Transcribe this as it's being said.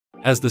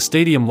As the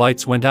stadium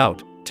lights went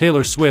out,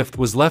 Taylor Swift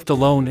was left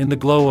alone in the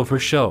glow of her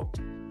show.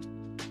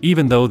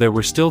 Even though there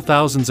were still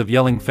thousands of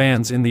yelling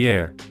fans in the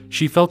air,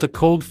 she felt a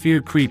cold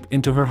fear creep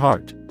into her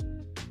heart.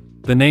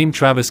 The name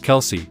Travis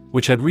Kelce,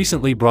 which had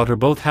recently brought her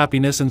both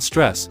happiness and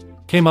stress,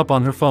 came up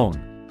on her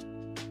phone.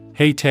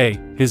 "Hey Tay,"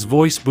 his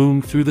voice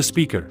boomed through the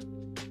speaker.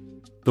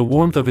 The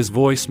warmth of his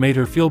voice made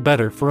her feel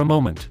better for a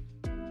moment.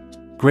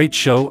 "Great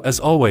show as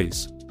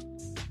always.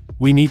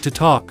 We need to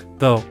talk,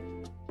 though."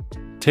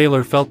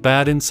 Taylor felt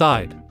bad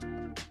inside.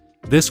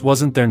 This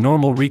wasn't their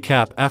normal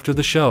recap after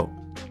the show.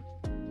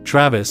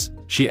 "Travis,"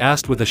 she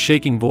asked with a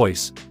shaking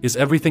voice, "is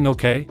everything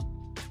okay?"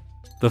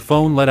 The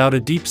phone let out a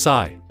deep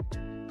sigh.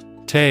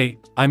 "Tay,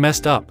 I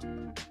messed up.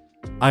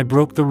 I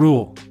broke the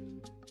rule."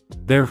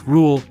 Their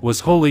rule was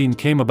holy and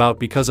came about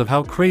because of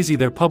how crazy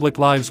their public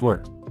lives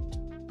were.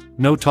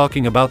 No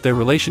talking about their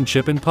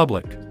relationship in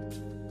public.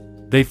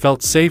 They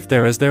felt safe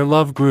there as their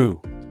love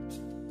grew.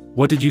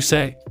 "What did you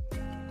say?"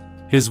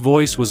 His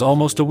voice was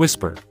almost a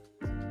whisper.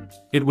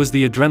 "It was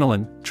the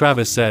adrenaline,"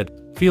 Travis said,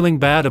 feeling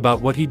bad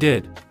about what he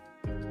did.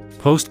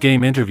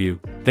 "Post-game interview,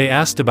 they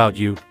asked about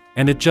you,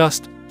 and it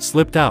just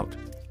slipped out."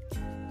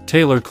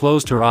 Taylor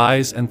closed her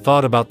eyes and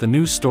thought about the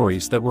news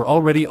stories that were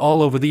already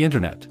all over the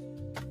internet.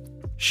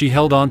 She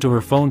held onto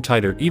her phone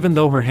tighter even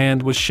though her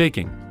hand was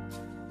shaking.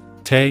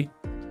 "Tay?"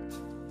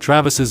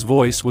 Travis's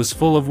voice was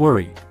full of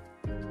worry.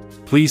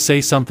 "Please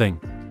say something."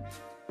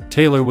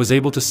 Taylor was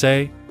able to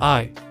say,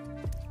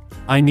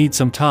 I need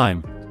some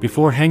time,"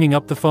 before hanging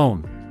up the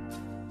phone.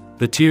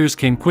 The tears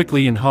came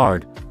quickly and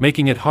hard,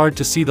 making it hard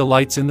to see the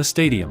lights in the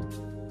stadium.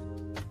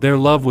 Their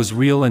love was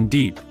real and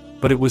deep,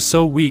 but it was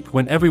so weak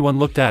when everyone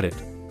looked at it.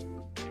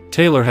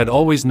 Taylor had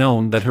always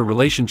known that her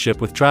relationship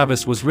with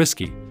Travis was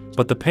risky,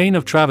 but the pain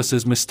of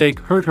Travis's mistake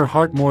hurt her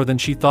heart more than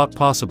she thought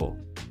possible.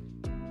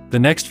 The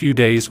next few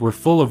days were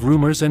full of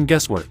rumors and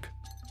guesswork.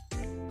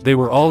 They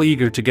were all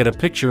eager to get a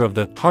picture of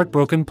the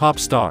heartbroken pop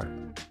star.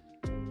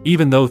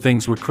 Even though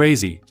things were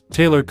crazy,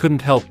 Taylor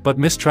couldn't help but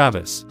miss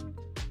Travis.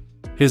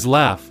 His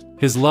laugh,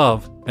 his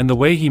love, and the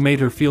way he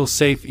made her feel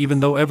safe even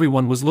though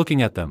everyone was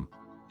looking at them.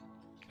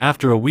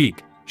 After a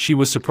week, she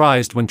was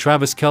surprised when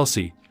Travis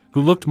Kelce,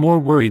 who looked more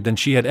worried than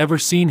she had ever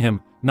seen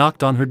him,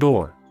 knocked on her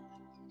door.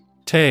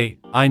 "Tay,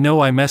 I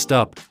know I messed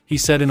up," he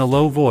said in a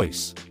low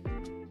voice.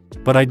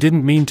 "But I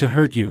didn't mean to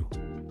hurt you.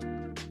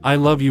 I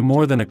love you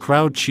more than a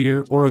crowd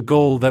cheer or a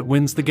goal that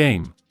wins the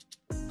game.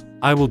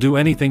 I will do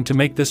anything to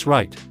make this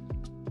right."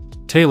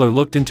 Taylor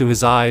looked into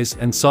his eyes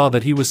and saw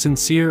that he was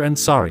sincere and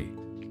sorry.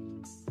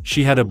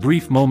 She had a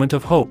brief moment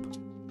of hope.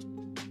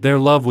 Their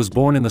love was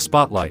born in the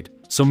spotlight,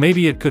 so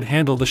maybe it could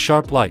handle the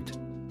sharp light.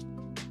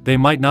 They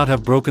might not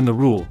have broken the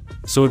rule,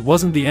 so it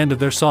wasn't the end of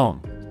their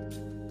song.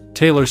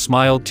 Taylor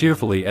smiled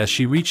tearfully as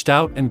she reached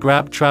out and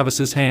grabbed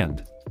Travis's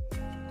hand.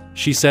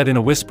 She said in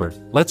a whisper,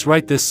 "Let's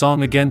write this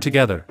song again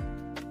together."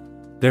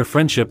 Their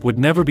friendship would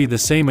never be the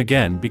same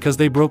again because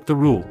they broke the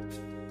rule.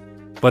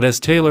 But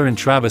as Taylor and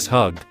Travis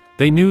hugged,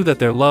 they knew that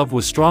their love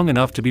was strong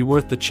enough to be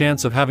worth the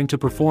chance of having to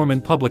perform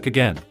in public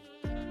again.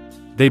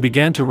 They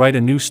began to write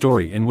a new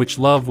story in which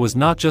love was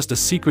not just a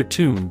secret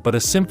tune but a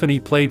symphony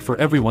played for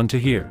everyone to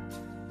hear.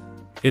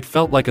 It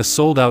felt like a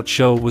sold-out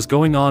show was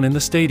going on in the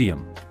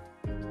stadium.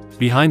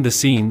 Behind the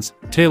scenes,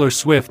 Taylor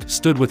Swift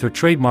stood with her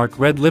trademark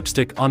red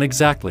lipstick on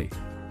exactly.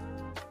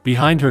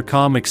 Behind her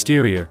calm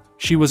exterior,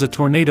 she was a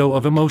tornado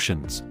of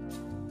emotions.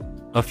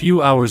 A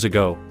few hours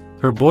ago,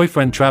 her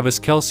boyfriend Travis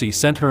Kelce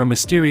sent her a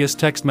mysterious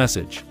text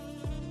message.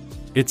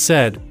 It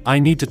said, "I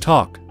need to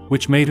talk,"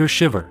 which made her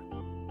shiver.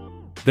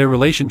 Their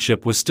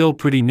relationship was still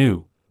pretty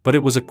new, but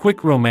it was a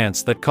quick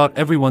romance that caught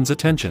everyone's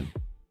attention.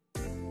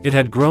 It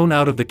had grown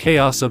out of the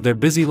chaos of their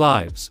busy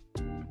lives.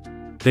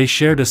 They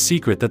shared a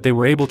secret that they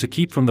were able to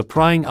keep from the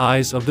prying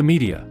eyes of the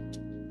media.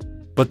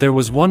 But there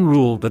was one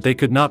rule that they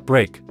could not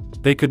break: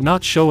 they could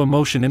not show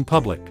emotion in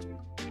public.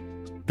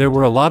 There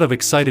were a lot of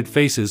excited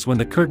faces when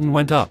the curtain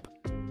went up.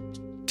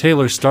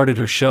 Taylor started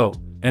her show,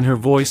 and her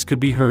voice could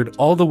be heard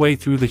all the way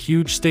through the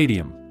huge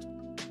stadium.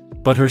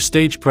 But her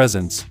stage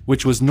presence,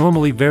 which was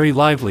normally very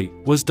lively,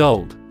 was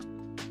dulled.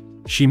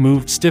 She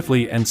moved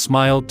stiffly and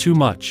smiled too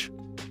much.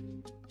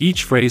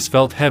 Each phrase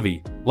felt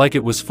heavy, like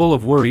it was full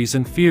of worries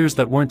and fears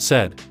that weren't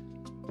said.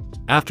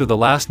 After the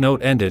last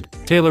note ended,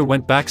 Taylor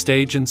went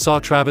backstage and saw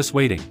Travis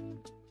waiting.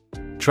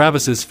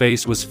 Travis's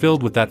face was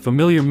filled with that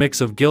familiar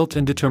mix of guilt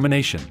and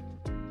determination.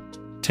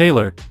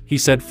 "Taylor," he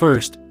said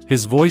first,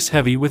 his voice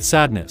heavy with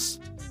sadness.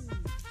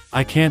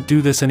 "I can't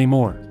do this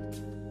anymore.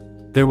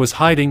 There was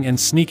hiding and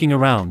sneaking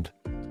around.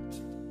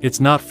 It's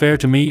not fair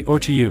to me or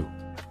to you."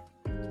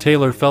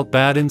 Taylor felt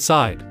bad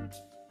inside.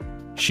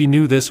 She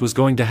knew this was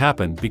going to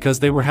happen because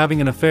they were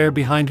having an affair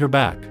behind her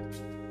back.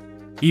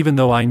 Even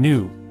though I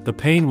knew, the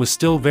pain was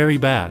still very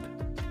bad.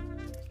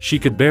 She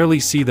could barely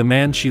see the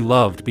man she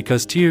loved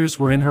because tears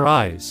were in her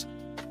eyes.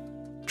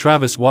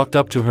 Travis walked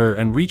up to her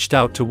and reached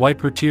out to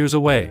wipe her tears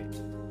away.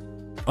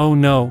 "Oh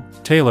no,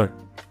 Taylor.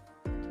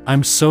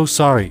 I'm so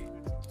sorry.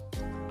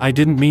 I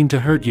didn't mean to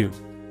hurt you."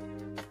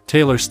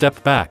 Taylor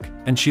stepped back,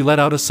 and she let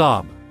out a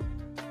sob.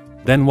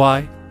 "Then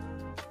why?"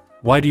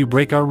 Why do you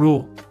break our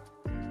rule?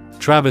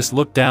 Travis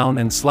looked down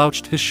and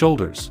slouched his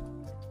shoulders.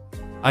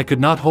 I could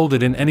not hold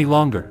it in any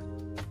longer.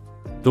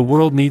 The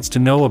world needs to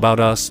know about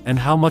us and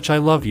how much I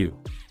love you.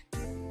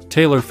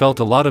 Taylor felt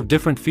a lot of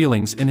different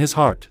feelings in his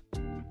heart.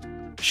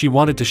 She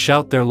wanted to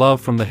shout their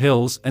love from the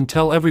hills and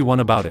tell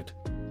everyone about it.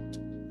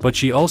 But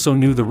she also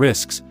knew the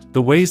risks,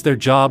 the ways their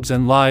jobs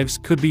and lives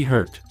could be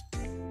hurt.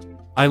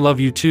 I love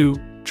you too,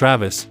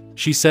 Travis,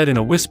 she said in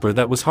a whisper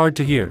that was hard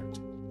to hear.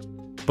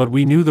 But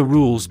we knew the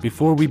rules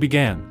before we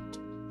began.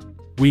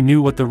 We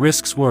knew what the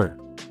risks were.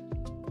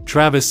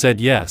 Travis said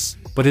yes,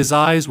 but his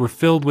eyes were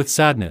filled with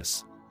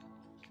sadness.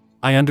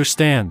 I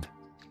understand.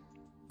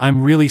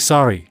 I'm really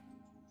sorry.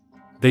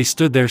 They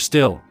stood there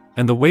still,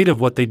 and the weight of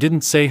what they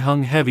didn't say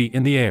hung heavy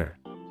in the air.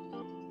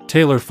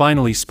 Taylor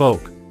finally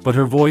spoke, but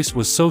her voice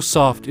was so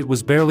soft it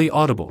was barely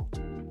audible.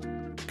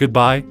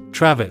 Goodbye,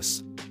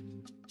 Travis.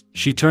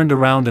 She turned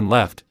around and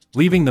left,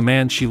 leaving the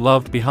man she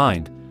loved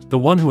behind, the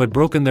one who had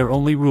broken their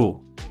only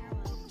rule.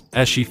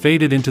 As she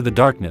faded into the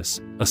darkness,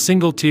 a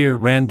single tear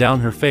ran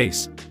down her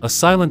face, a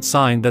silent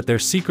sign that their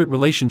secret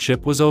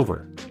relationship was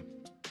over.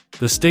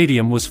 The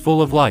stadium was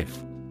full of life.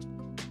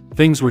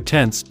 Things were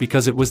tense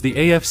because it was the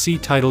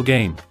AFC title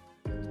game.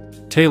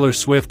 Taylor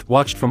Swift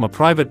watched from a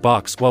private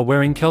box while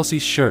wearing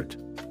Kelsey's shirt.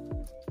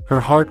 Her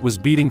heart was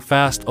beating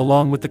fast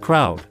along with the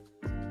crowd.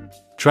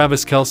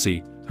 Travis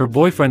Kelce, her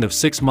boyfriend of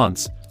 6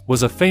 months,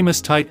 was a famous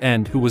tight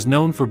end who was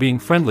known for being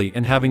friendly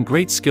and having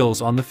great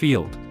skills on the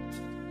field.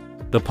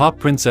 The pop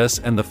princess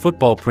and the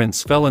football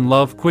prince fell in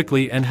love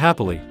quickly and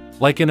happily,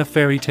 like in a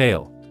fairy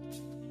tale.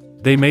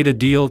 They made a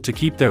deal to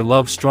keep their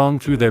love strong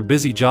through their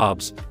busy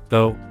jobs,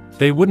 though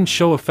they wouldn't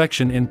show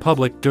affection in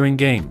public during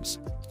games.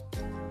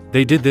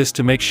 They did this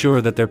to make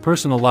sure that their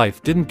personal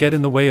life didn't get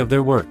in the way of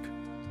their work.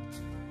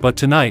 But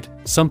tonight,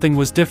 something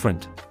was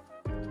different.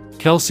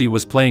 Kelce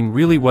was playing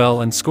really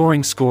well and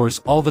scoring scores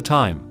all the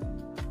time.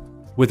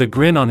 With a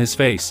grin on his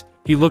face,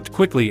 he looked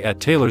quickly at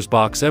Taylor's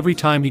box every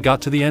time he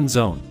got to the end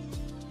zone.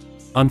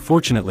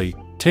 Unfortunately,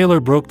 Taylor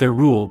broke their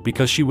rule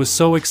because she was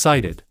so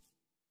excited.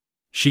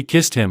 She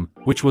kissed him,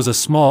 which was a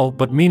small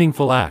but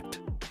meaningful act.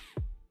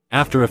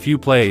 After a few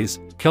plays,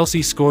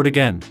 Kelce scored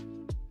again.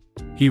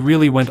 He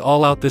really went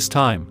all out this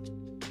time.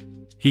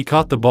 He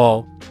caught the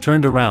ball,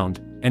 turned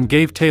around, and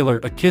gave Taylor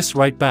a kiss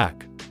right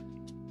back.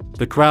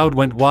 The crowd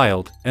went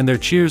wild, and their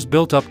cheers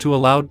built up to a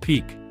loud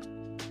peak.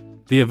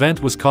 The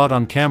event was caught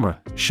on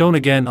camera, shown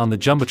again on the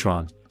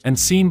Jumbotron, and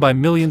seen by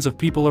millions of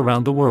people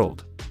around the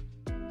world.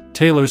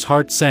 Taylor's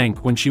heart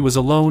sank when she was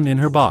alone in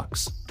her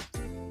box.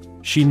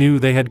 She knew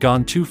they had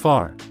gone too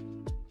far.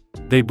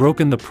 They'd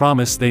broken the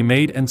promise they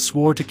made and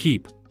swore to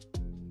keep.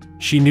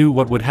 She knew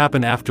what would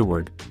happen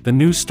afterward, the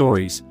news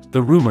stories,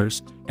 the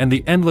rumors, and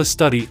the endless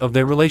study of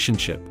their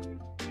relationship.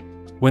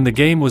 When the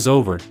game was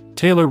over,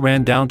 Taylor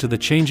ran down to the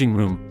changing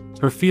room,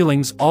 her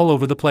feelings all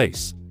over the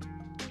place.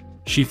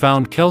 She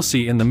found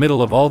Kelce in the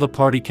middle of all the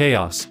party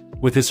chaos,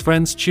 with his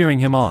friends cheering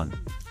him on.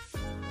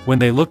 When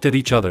they looked at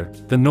each other,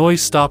 the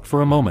noise stopped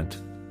for a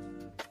moment.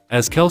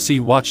 As Kelce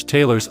watched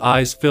Taylor's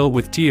eyes fill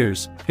with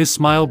tears, his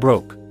smile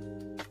broke.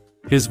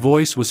 His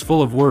voice was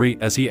full of worry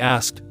as he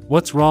asked,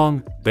 "What's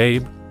wrong,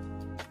 babe?"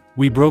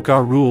 "We broke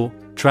our rule,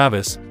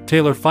 Travis,"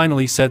 Taylor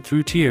finally said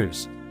through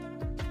tears.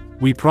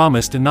 "We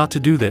promised not to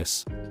do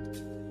this."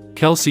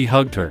 Kelce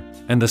hugged her,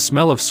 and the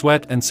smell of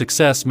sweat and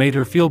success made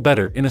her feel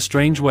better in a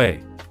strange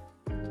way.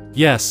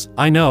 "Yes,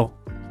 I know.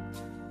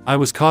 I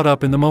was caught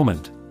up in the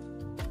moment.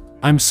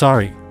 I'm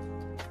sorry."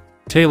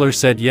 Taylor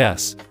said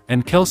yes,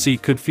 and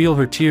Kelce could feel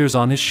her tears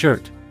on his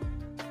shirt.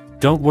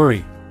 "Don't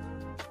worry.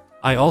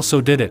 I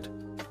also did it.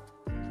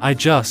 I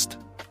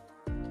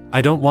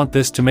don't want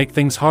this to make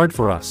things hard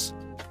for us."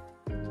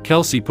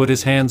 Kelce put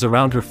his hands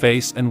around her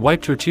face and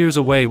wiped her tears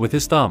away with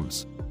his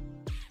thumbs.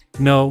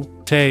 "No,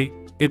 Tay,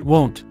 it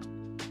won't.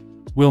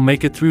 We'll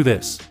make it through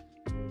this.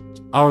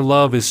 Our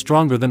love is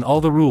stronger than all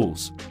the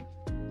rules."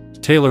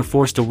 Taylor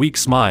forced a weak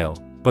smile,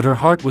 but her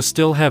heart was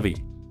still heavy.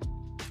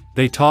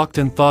 They talked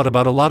and thought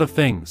about a lot of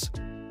things.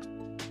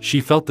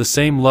 She felt the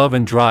same love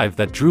and drive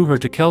that drew her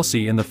to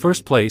Kelce in the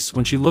first place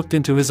when she looked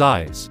into his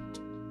eyes.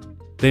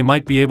 They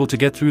might be able to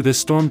get through this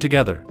storm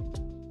together.